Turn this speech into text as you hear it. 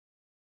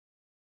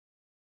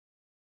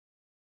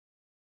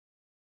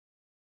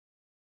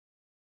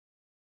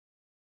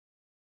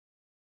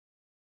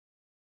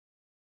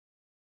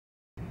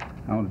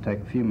I want to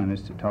take a few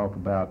minutes to talk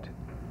about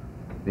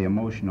the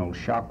emotional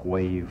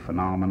shockwave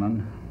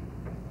phenomenon,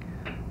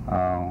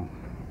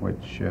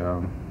 which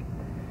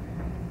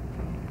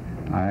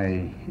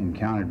I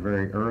encountered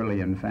very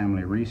early in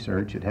family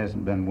research. It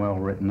hasn't been well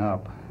written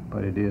up,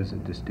 but it is a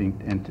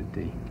distinct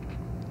entity.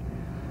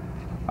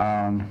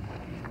 Let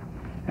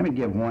me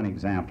give one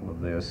example of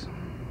this.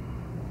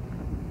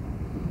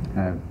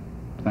 I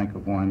think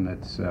of one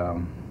that's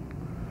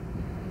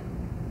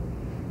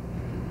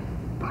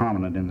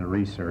prominent in the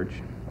research.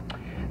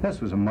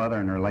 This was a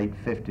mother in her late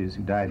 50s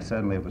who died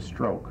suddenly of a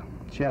stroke.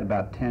 She had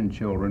about 10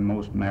 children,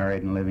 most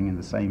married and living in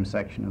the same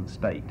section of the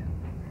state.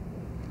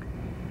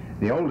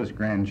 The oldest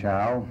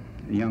grandchild,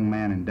 a young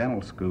man in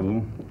dental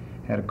school,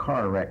 had a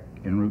car wreck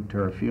en route to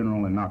her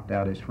funeral and knocked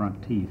out his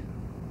front teeth.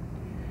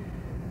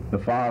 The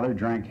father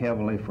drank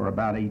heavily for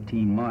about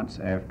 18 months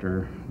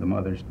after the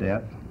mother's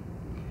death,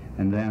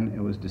 and then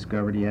it was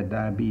discovered he had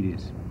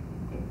diabetes.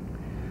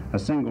 A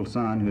single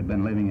son who had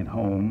been living at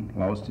home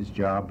lost his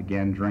job,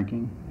 began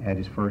drinking, had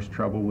his first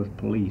trouble with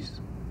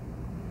police.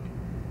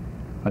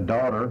 A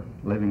daughter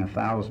living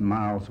 1,000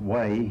 miles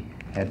away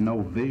had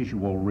no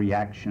visual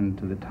reaction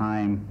to the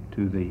time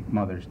to the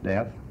mother's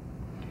death,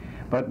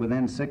 but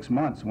within 6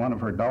 months one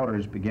of her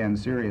daughters began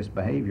serious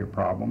behavior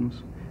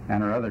problems,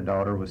 and her other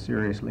daughter was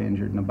seriously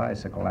injured in a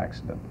bicycle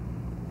accident.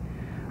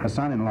 A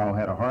son-in-law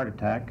had a heart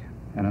attack,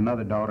 and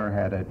another daughter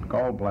had a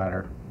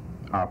gallbladder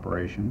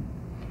operation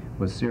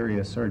with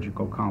serious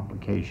surgical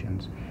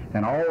complications.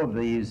 And all of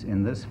these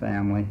in this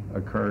family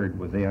occurred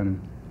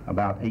within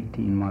about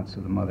 18 months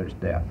of the mother's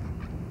death.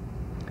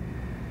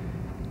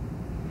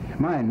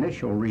 My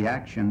initial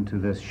reaction to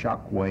this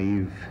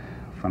shockwave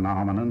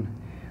phenomenon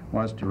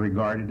was to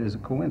regard it as a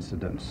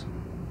coincidence.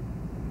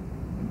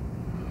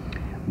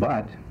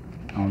 But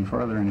on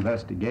further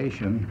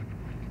investigation,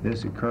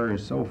 this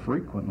occurs so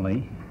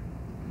frequently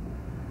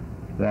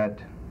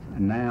that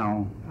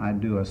now I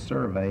do a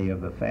survey of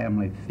the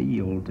family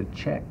field to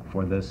check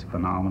for this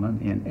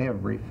phenomenon in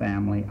every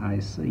family I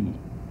see.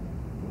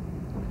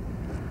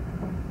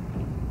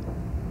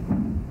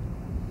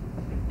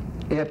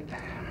 It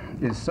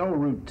is so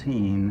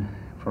routine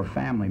for a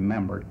family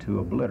member to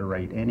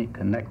obliterate any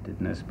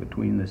connectedness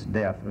between this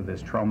death or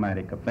this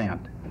traumatic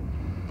event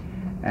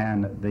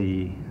and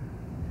the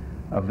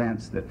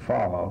events that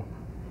follow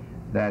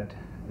that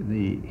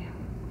the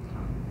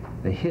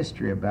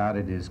history about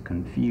it is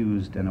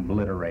confused and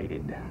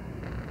obliterated.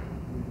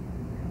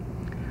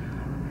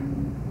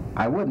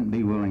 I wouldn't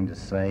be willing to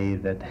say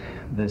that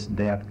this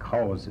death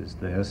causes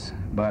this,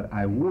 but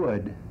I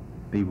would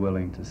be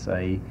willing to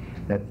say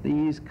that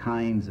these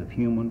kinds of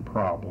human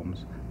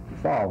problems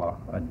follow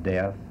a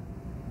death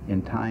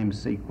in time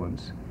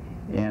sequence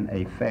in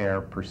a fair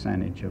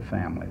percentage of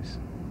families.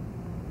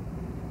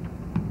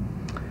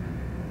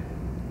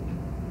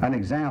 An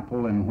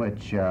example in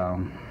which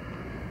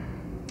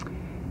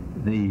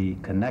the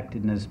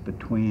connectedness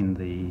between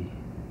the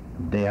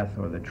death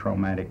or the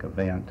traumatic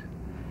event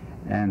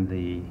and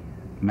the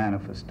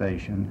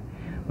manifestation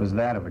was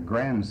that of a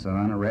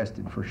grandson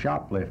arrested for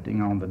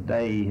shoplifting on the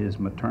day his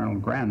maternal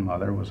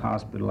grandmother was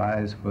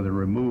hospitalized for the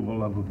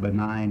removal of a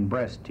benign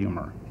breast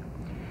tumor.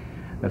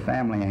 The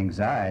family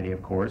anxiety,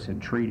 of course,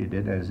 had treated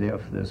it as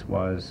if this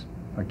was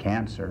a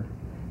cancer,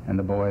 and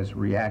the boy's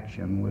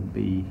reaction would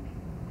be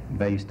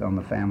based on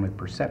the family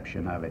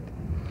perception of it.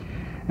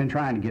 In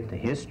trying to get the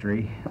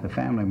history, the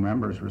family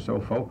members were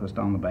so focused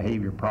on the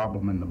behavior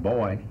problem in the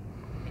boy,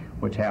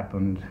 which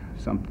happened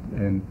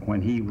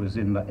when he was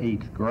in the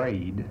 8th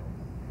grade,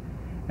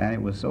 and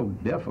it was so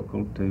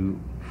difficult to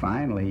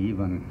finally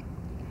even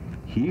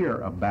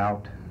hear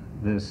about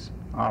this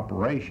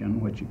operation,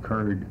 which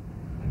occurred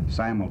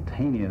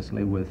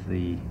simultaneously with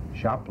the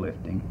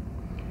shoplifting.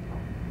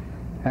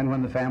 And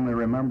when the family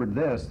remembered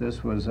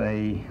this was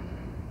a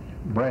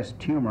breast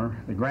tumor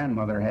the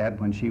grandmother had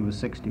when she was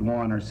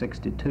 61 or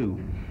 62.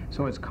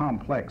 So it's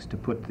complex to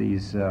put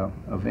these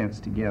events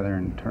together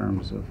in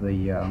terms of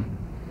the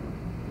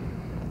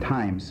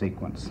time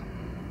sequence.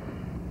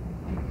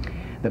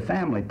 The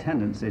family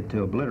tendency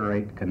to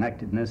obliterate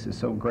connectedness is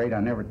so great I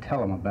never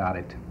tell them about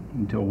it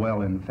until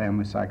well in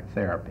family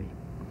psychotherapy.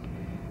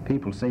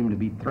 People seem to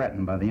be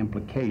threatened by the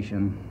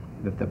implication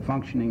that the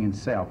functioning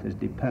itself is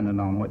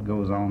dependent on what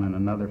goes on in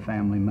another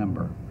family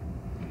member.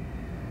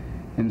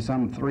 In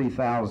some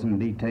 3,000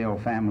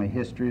 detailed family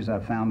histories, I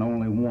found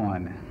only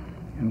one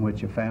in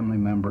which a family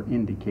member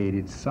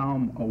indicated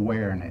some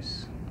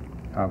awareness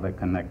of a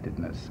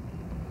connectedness.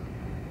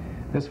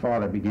 This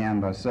father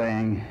began by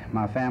saying,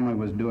 "My family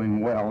was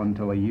doing well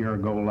until a year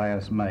ago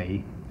last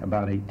May,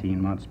 about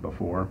 18 months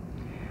before,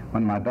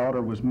 when my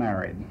daughter was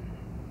married.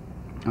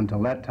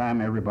 Until that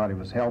time, everybody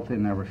was healthy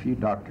and there were few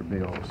doctor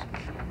bills.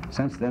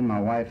 Since then, my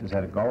wife has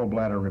had a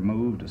gallbladder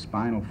removed, a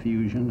spinal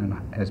fusion,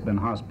 and has been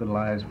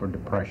hospitalized for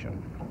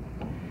depression.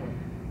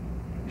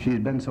 She's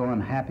been so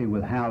unhappy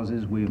with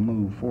houses, we've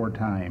moved 4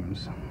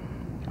 times.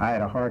 I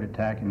had a heart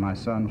attack and my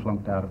son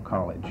flunked out of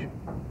college."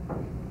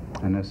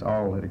 And this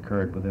all had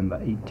occurred within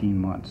the 18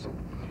 months.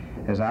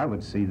 As I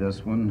would see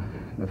this one,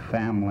 the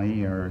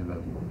family or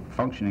the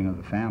functioning of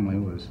the family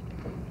was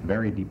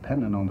very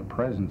dependent on the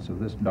presence of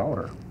this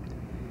daughter.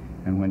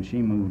 And when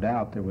she moved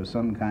out, there was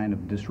some kind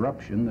of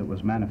disruption that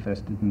was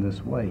manifested in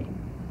this way.